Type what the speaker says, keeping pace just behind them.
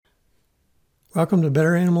Welcome to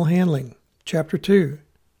Better Animal Handling, Chapter 2,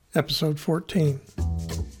 Episode 14.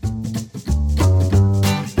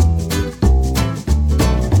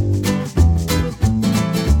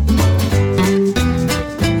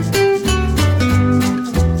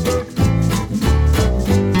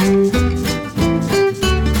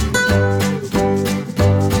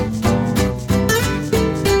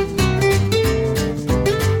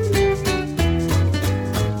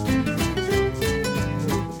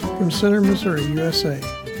 From Center, Missouri, USA,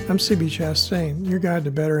 I'm C.B. Chastain, your guide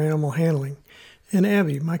to better animal handling, and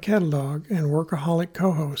Abby, my cattle dog and workaholic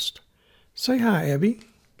co-host. Say hi, Abby.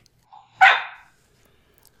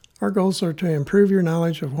 Our goals are to improve your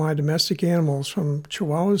knowledge of why domestic animals, from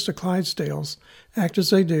Chihuahuas to Clydesdales, act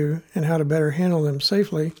as they do and how to better handle them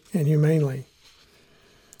safely and humanely.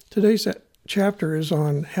 Today's chapter is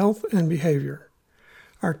on health and behavior.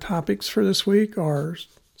 Our topics for this week are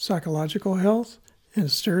psychological health and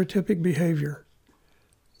stereotypic behavior,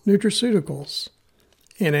 nutraceuticals,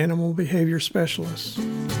 and animal behavior specialists.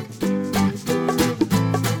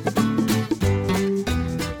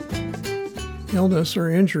 Illness or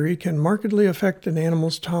injury can markedly affect an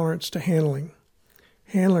animal's tolerance to handling.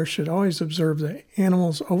 Handlers should always observe the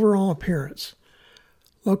animal's overall appearance,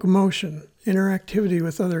 locomotion, interactivity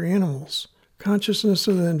with other animals, consciousness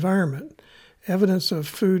of the environment, evidence of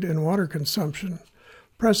food and water consumption,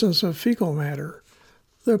 presence of fecal matter,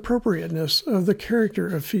 the appropriateness of the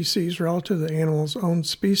character of feces relative to the animal's own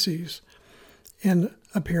species, and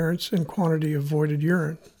appearance and quantity of voided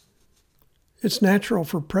urine. It's natural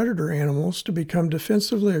for predator animals to become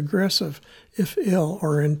defensively aggressive if ill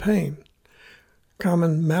or in pain.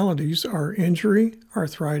 Common maladies are injury,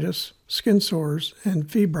 arthritis, skin sores, and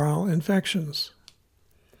febrile infections.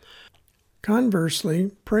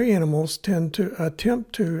 Conversely, prey animals tend to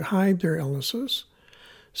attempt to hide their illnesses.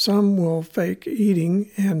 Some will fake eating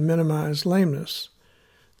and minimize lameness.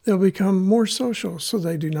 They'll become more social so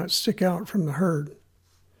they do not stick out from the herd.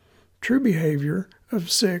 True behavior of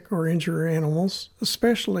sick or injured animals,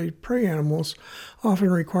 especially prey animals, often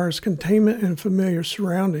requires containment in familiar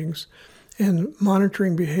surroundings and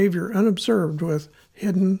monitoring behavior unobserved with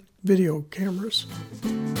hidden video cameras.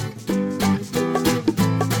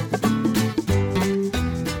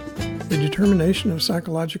 The determination of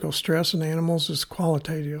psychological stress in animals is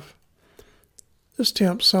qualitative. This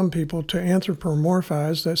tempts some people to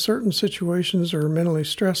anthropomorphize that certain situations are mentally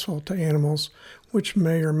stressful to animals, which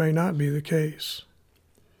may or may not be the case.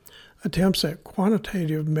 Attempts at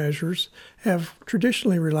quantitative measures have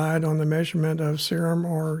traditionally relied on the measurement of serum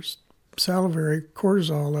or salivary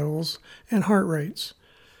cortisol levels and heart rates.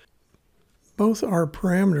 Both are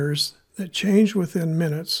parameters that change within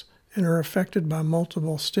minutes and are affected by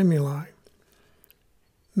multiple stimuli.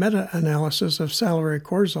 Meta-analysis of salivary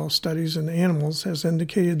cortisol studies in animals has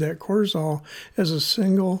indicated that cortisol as a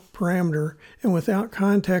single parameter and without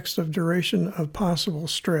context of duration of possible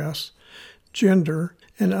stress, gender,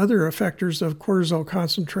 and other effectors of cortisol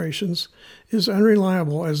concentrations is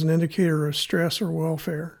unreliable as an indicator of stress or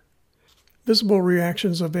welfare. Visible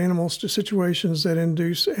reactions of animals to situations that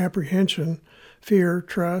induce apprehension, fear,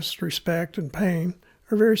 trust, respect, and pain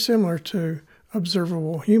are very similar to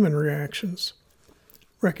observable human reactions.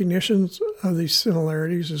 Recognition of these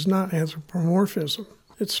similarities is not anthropomorphism,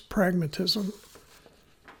 it's pragmatism.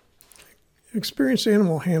 Experienced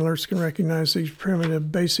animal handlers can recognize these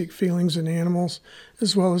primitive basic feelings in animals,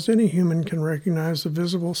 as well as any human can recognize the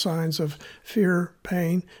visible signs of fear,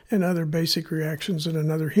 pain, and other basic reactions in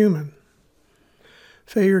another human.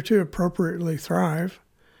 Failure to appropriately thrive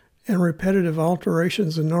and repetitive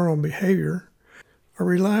alterations in normal behavior are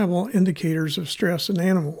reliable indicators of stress in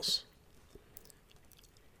animals.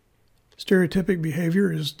 Stereotypic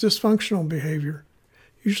behavior is dysfunctional behavior,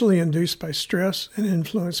 usually induced by stress and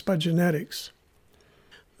influenced by genetics.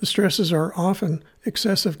 The stresses are often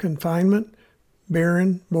excessive confinement,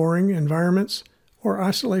 barren, boring environments, or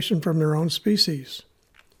isolation from their own species.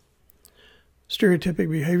 Stereotypic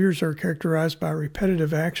behaviors are characterized by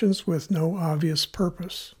repetitive actions with no obvious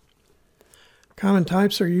purpose. Common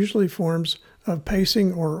types are usually forms of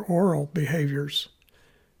pacing or oral behaviors.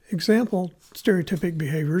 Example stereotypic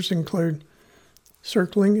behaviors include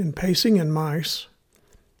circling and pacing in mice,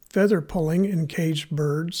 feather pulling in caged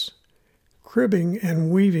birds, cribbing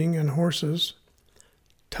and weaving in horses,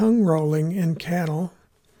 tongue rolling in cattle,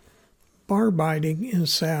 bar biting in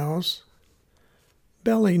sows,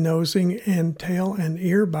 belly nosing and tail and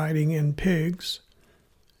ear biting in pigs,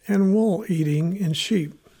 and wool eating in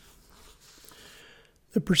sheep.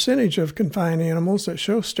 The percentage of confined animals that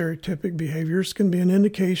show stereotypic behaviors can be an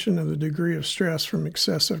indication of the degree of stress from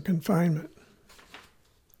excessive confinement.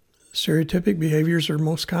 Stereotypic behaviors are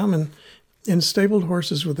most common Enstabled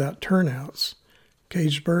horses without turnouts,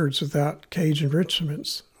 caged birds without cage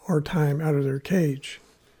enrichments or time out of their cage,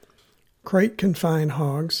 crate-confined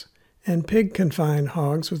hogs, and pig-confined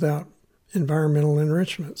hogs without environmental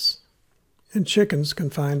enrichments, and chickens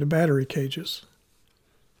confined to battery cages.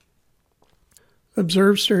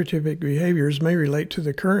 Observed stereotypic behaviors may relate to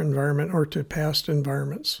the current environment or to past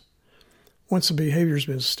environments. Once a behavior has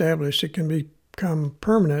been established, it can become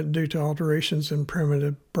permanent due to alterations in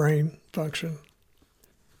primitive brain function.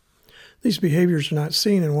 These behaviors are not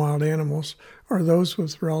seen in wild animals or those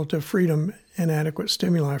with relative freedom and adequate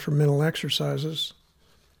stimuli for mental exercises.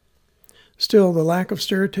 Still, the lack of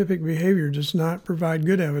stereotypic behavior does not provide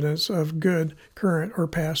good evidence of good current or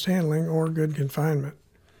past handling or good confinement.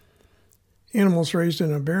 Animals raised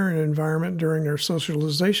in a barren environment during their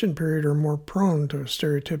socialization period are more prone to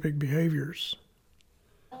stereotypic behaviors.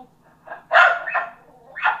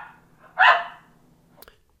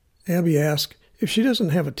 Abby asks, if she doesn't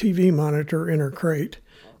have a TV monitor in her crate,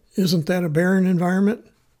 isn't that a barren environment?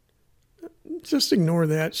 Just ignore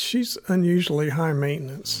that. She's unusually high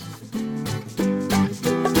maintenance.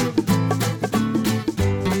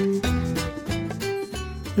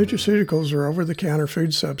 Nutraceuticals are over-the-counter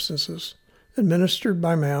food substances administered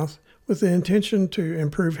by mouth with the intention to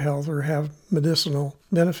improve health or have medicinal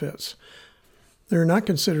benefits. They are not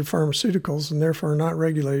considered pharmaceuticals and therefore not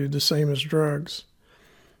regulated the same as drugs.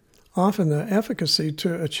 Often the efficacy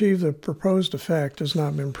to achieve the proposed effect has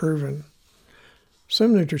not been proven.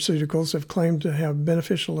 Some nutraceuticals have claimed to have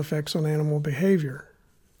beneficial effects on animal behavior.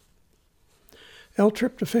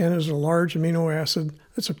 L-tryptophan is a large amino acid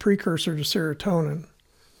that's a precursor to serotonin.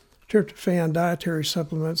 Tryptophan dietary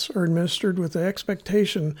supplements are administered with the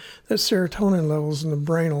expectation that serotonin levels in the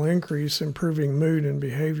brain will increase, improving mood and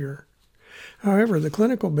behavior. However, the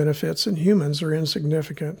clinical benefits in humans are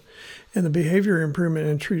insignificant, and the behavior improvement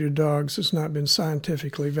in treated dogs has not been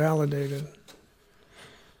scientifically validated.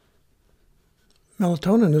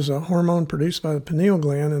 Melatonin is a hormone produced by the pineal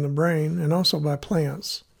gland in the brain and also by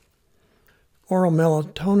plants. Oral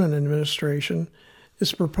melatonin administration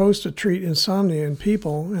is proposed to treat insomnia in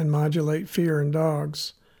people and modulate fear in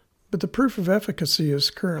dogs, but the proof of efficacy is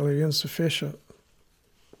currently insufficient.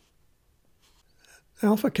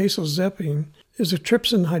 Alpha-casozepine is a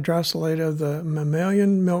trypsin hydrolysate of the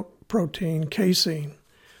mammalian milk protein casein.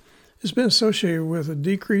 It's been associated with a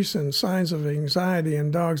decrease in signs of anxiety in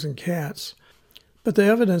dogs and cats, but the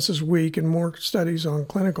evidence is weak and more studies on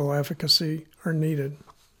clinical efficacy are needed.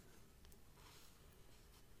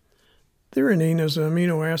 Threonine is an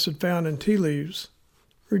amino acid found in tea leaves.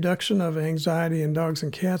 Reduction of anxiety in dogs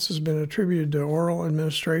and cats has been attributed to oral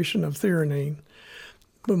administration of threonine,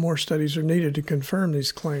 but more studies are needed to confirm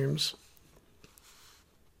these claims.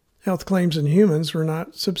 Health claims in humans were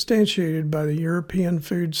not substantiated by the European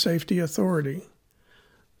Food Safety Authority.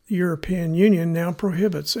 The European Union now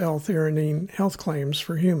prohibits L-theanine health claims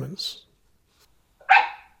for humans.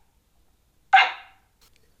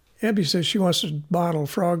 Abby says she wants to bottle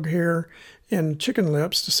frog hair and chicken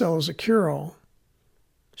lips to sell as a cure-all.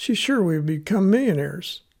 She's sure we've become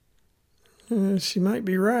millionaires. She might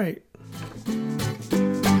be right.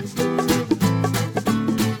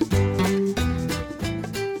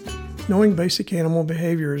 Knowing basic animal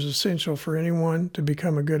behavior is essential for anyone to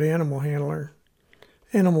become a good animal handler.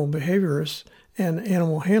 Animal behaviorists and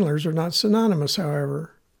animal handlers are not synonymous,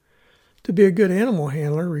 however. To be a good animal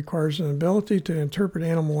handler requires an ability to interpret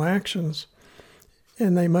animal actions,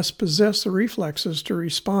 and they must possess the reflexes to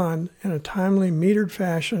respond in a timely, metered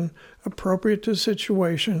fashion appropriate to the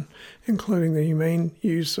situation, including the humane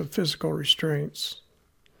use of physical restraints.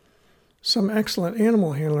 Some excellent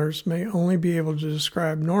animal handlers may only be able to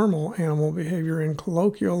describe normal animal behavior in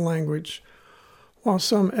colloquial language, while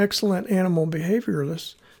some excellent animal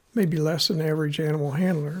behaviorists may be less than average animal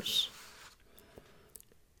handlers.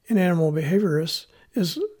 An animal behaviorist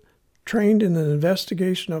is trained in the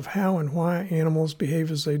investigation of how and why animals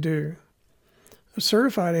behave as they do. A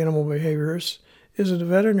certified animal behaviorist is a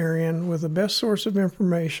veterinarian with the best source of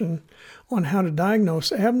information on how to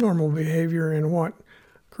diagnose abnormal behavior and what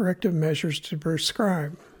corrective measures to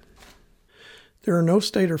prescribe. There are no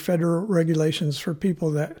state or federal regulations for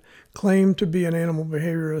people that claim to be an animal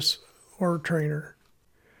behaviorist or trainer.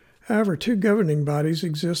 However, two governing bodies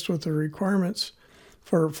exist with the requirements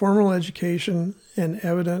for formal education and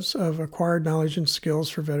evidence of acquired knowledge and skills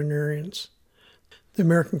for veterinarians: the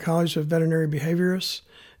American College of Veterinary Behaviorists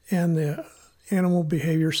and the Animal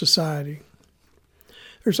Behavior Society.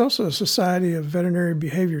 There's also a Society of Veterinary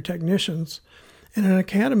Behavior Technicians and an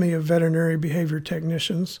Academy of Veterinary Behavior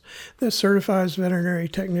Technicians that certifies veterinary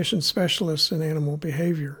technician specialists in animal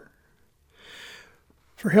behavior.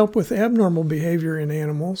 For help with abnormal behavior in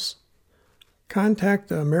animals, contact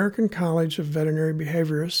the American College of Veterinary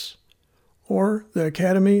Behaviorists or the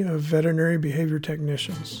Academy of Veterinary Behavior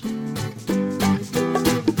Technicians.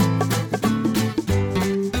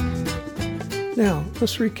 Now,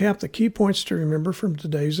 let's recap the key points to remember from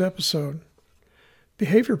today's episode.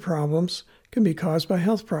 Behavior problems can be caused by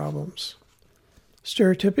health problems.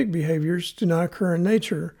 Stereotypic behaviors do not occur in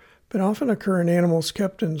nature, but often occur in animals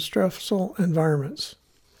kept in stressful environments.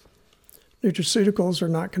 Nutraceuticals are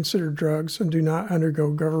not considered drugs and do not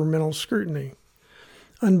undergo governmental scrutiny.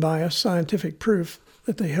 Unbiased scientific proof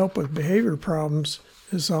that they help with behavior problems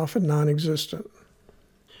is often non-existent.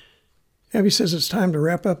 Abby says it's time to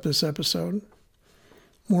wrap up this episode.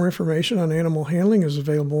 More information on animal handling is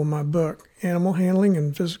available in my book, Animal Handling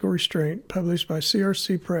and Physical Restraint, published by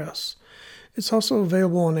CRC Press. It's also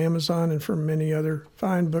available on Amazon and from many other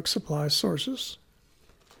fine book supply sources.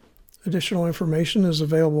 Additional information is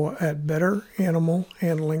available at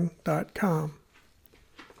betteranimalhandling.com.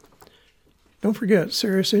 Don't forget,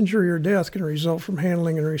 serious injury or death can result from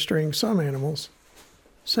handling and restraining some animals.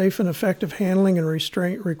 Safe and effective handling and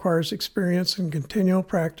restraint requires experience and continual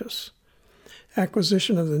practice.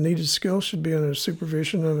 Acquisition of the needed skills should be under the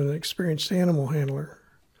supervision of an experienced animal handler.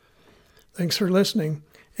 Thanks for listening.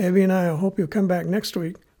 Abby and I hope you'll come back next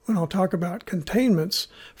week when I'll talk about containments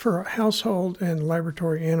for household and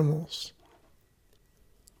laboratory animals.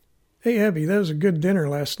 Hey, Abby, that was a good dinner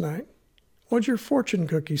last night. What'd your fortune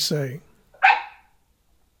cookie say?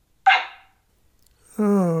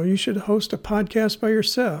 Oh, you should host a podcast by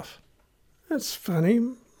yourself. That's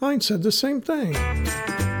funny. Mine said the same thing.